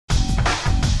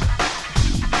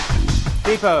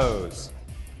T-pose.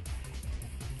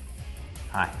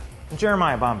 Hi, I'm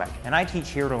Jeremiah Baumbach, and I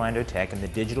teach here at Orlando Tech in the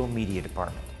Digital Media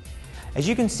Department. As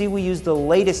you can see, we use the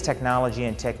latest technology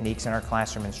and techniques in our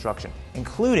classroom instruction,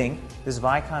 including this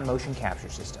Vicon motion capture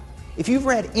system. If you've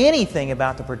read anything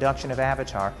about the production of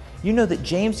Avatar, you know that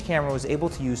James Cameron was able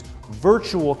to use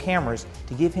virtual cameras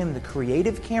to give him the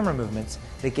creative camera movements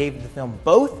that gave the film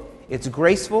both its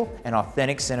graceful and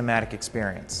authentic cinematic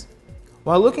experience.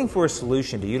 While looking for a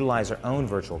solution to utilize our own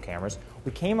virtual cameras,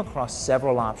 we came across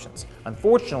several options.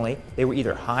 Unfortunately, they were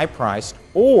either high-priced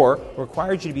or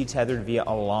required you to be tethered via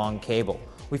a long cable.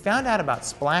 We found out about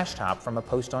Splashtop from a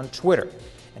post on Twitter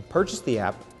and purchased the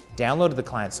app, downloaded the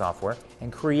client software,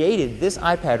 and created this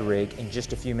iPad rig in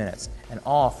just a few minutes, and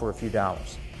all for a few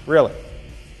dollars. Really,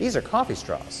 these are coffee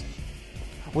straws.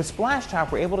 With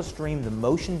Splashtop, we're able to stream the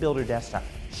Motion Builder desktop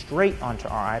straight onto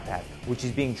our iPad, which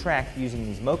is being tracked using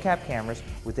these mocap cameras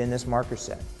within this marker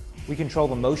set. We control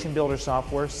the Motion Builder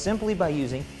software simply by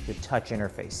using the touch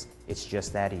interface. It's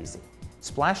just that easy.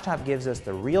 Splashtop gives us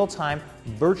the real-time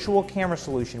virtual camera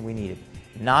solution we needed,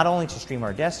 not only to stream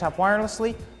our desktop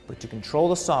wirelessly, but to control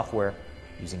the software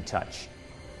using touch.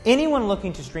 Anyone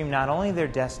looking to stream not only their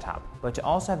desktop, but to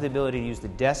also have the ability to use the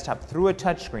desktop through a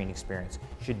touchscreen experience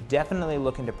should definitely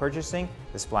look into purchasing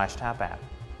the Splashtop app.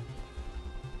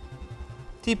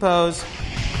 T-pose.